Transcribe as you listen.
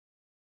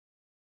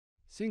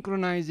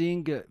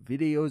Synchronizing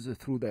videos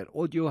through their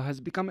audio has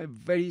become a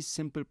very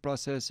simple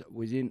process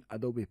within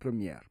Adobe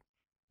Premiere.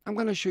 I'm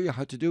going to show you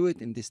how to do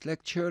it in this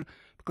lecture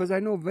because I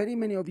know very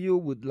many of you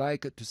would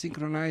like to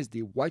synchronize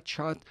the wide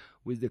shot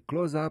with the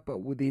close-up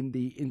within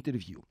the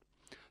interview.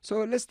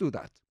 So let's do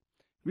that.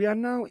 We are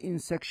now in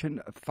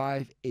section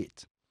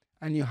 5.8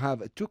 and you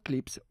have two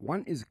clips.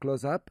 One is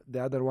close-up,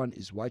 the other one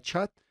is wide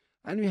shot,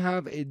 and we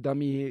have a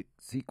dummy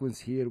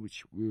sequence here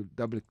which we'll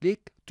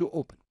double-click to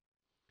open.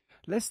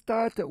 Let's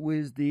start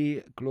with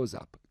the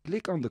close-up.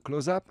 Click on the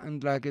close-up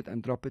and drag it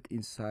and drop it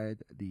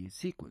inside the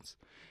sequence.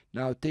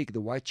 Now take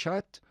the wide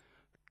shot,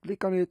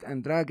 click on it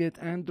and drag it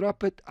and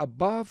drop it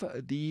above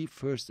the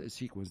first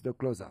sequence, the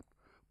close-up.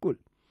 Cool.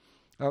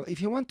 Now,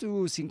 if you want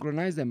to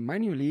synchronize them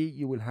manually,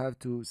 you will have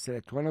to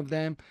select one of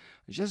them.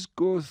 Just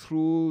go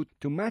through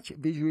to match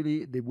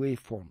visually the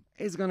waveform.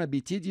 It's going to be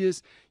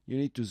tedious. You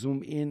need to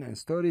zoom in and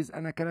stories,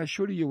 and I can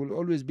assure you will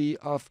always be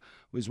off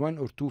with 1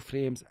 or 2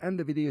 frames and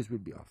the videos will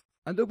be off.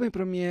 Adobe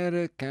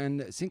Premiere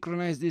can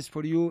synchronize this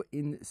for you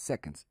in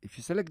seconds. If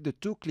you select the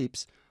two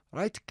clips,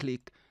 right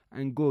click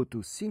and go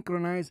to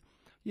synchronize,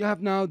 you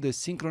have now the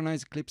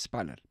synchronize clips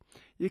panel.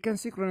 You can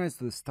synchronize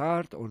to the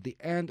start or the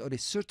end or a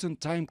certain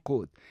time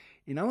code.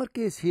 In our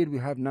case here we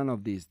have none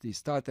of these. The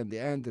start and the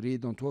end really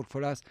don't work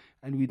for us,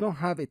 and we don't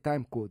have a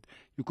time code.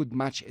 You could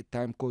match a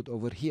time code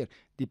over here,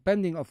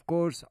 depending of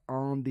course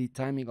on the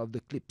timing of the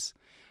clips.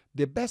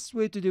 The best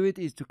way to do it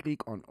is to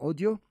click on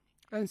audio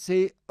and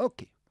say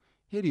okay.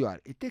 Here you are.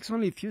 It takes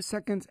only a few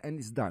seconds and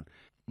it's done.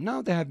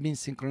 Now they have been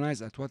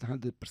synchronized at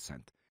 100%.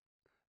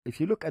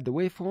 If you look at the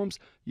waveforms,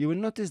 you will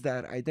notice they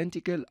are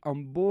identical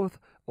on both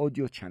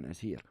audio channels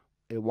here,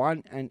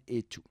 A1 and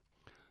A2.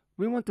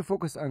 We want to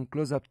focus on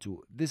close-up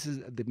 2. This is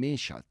the main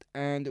shot,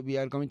 and we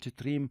are going to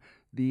trim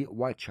the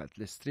wide shot.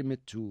 Let's trim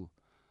it to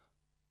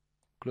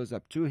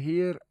close-up 2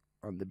 here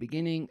on the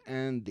beginning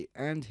and the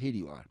end. Here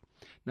you are.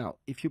 Now,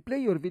 if you play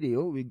your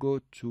video, we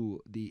go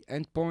to the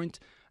end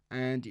point,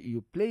 and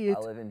you play it,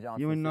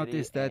 you will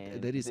notice that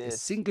there is a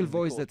single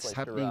voice that's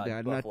happening. There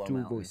are not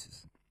two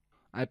voices.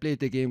 I played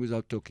the game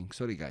without talking.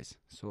 Sorry, guys.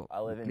 So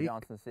I live in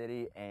Johnson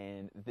City,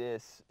 and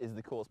this is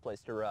the coolest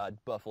place to ride,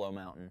 Buffalo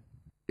Mountain.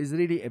 It's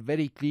really a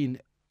very clean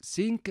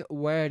sync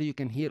where you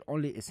can hear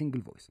only a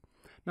single voice.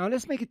 Now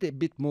let's make it a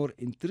bit more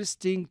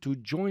interesting to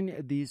join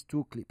these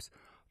two clips.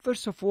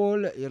 First of all,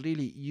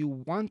 really you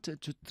want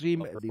to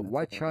trim the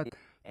wide shot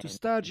to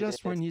start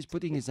just when he's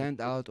putting his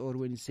hand out or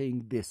when he's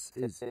saying this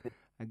is.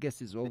 I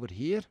guess it's over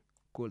here.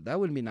 Cool, that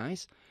will be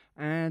nice.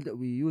 And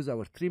we use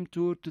our trim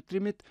tool to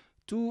trim it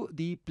to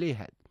the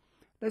playhead.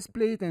 Let's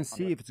play it and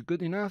see if it's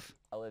good enough.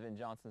 I live in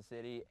Johnson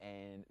City,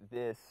 and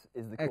this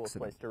is the coolest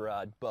place to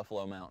ride,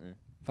 Buffalo Mountain.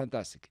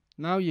 Fantastic.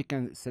 Now you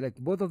can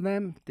select both of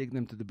them, take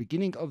them to the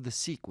beginning of the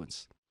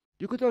sequence.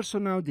 You could also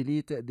now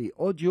delete the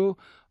audio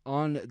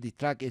on the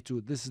track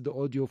A2. This is the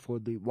audio for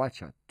the wide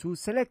shot. To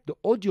select the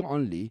audio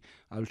only,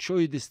 I'll show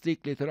you this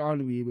trick later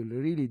on. We will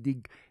really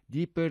dig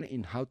deeper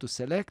in how to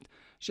select.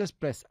 Just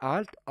press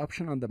Alt,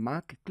 Option on the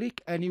Mac,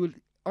 click, and you will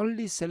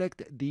only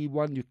select the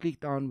one you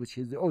clicked on, which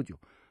is the audio.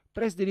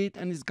 Press Delete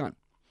and it's gone.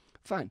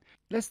 Fine.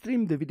 Let's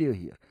trim the video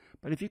here.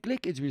 But if you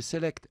click, it will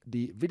select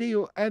the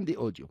video and the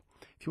audio.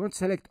 If you want to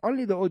select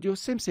only the audio,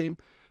 same.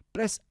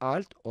 Press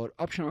Alt or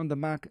Option on the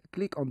Mac,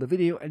 click on the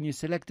video, and you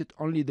selected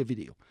only the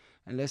video.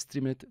 And let's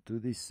trim it to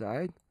this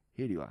side.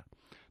 Here you are.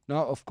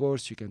 Now, of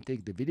course, you can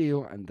take the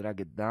video and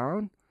drag it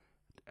down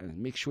and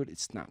make sure it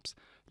snaps.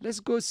 Let's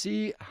go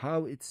see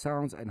how it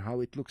sounds and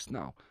how it looks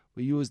now.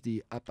 We use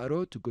the up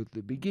arrow to go to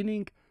the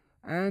beginning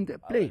and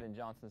play. I live in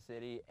Johnson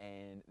City,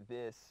 and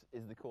this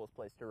is the coolest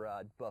place to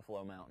ride,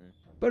 Buffalo Mountain.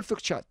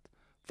 Perfect shot.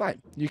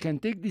 Fine. You can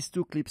take these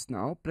two clips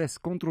now, press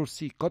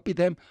Ctrl+C, copy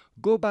them,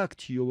 go back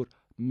to your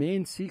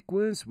main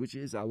sequence, which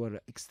is our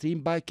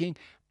extreme biking,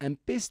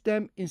 and paste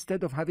them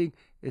instead of having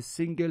a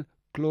single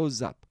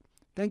close-up.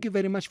 Thank you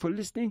very much for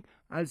listening.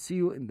 I'll see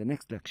you in the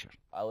next lecture.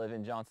 I live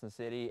in Johnson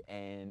City,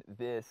 and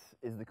this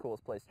is the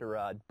coolest place to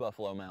ride,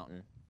 Buffalo Mountain.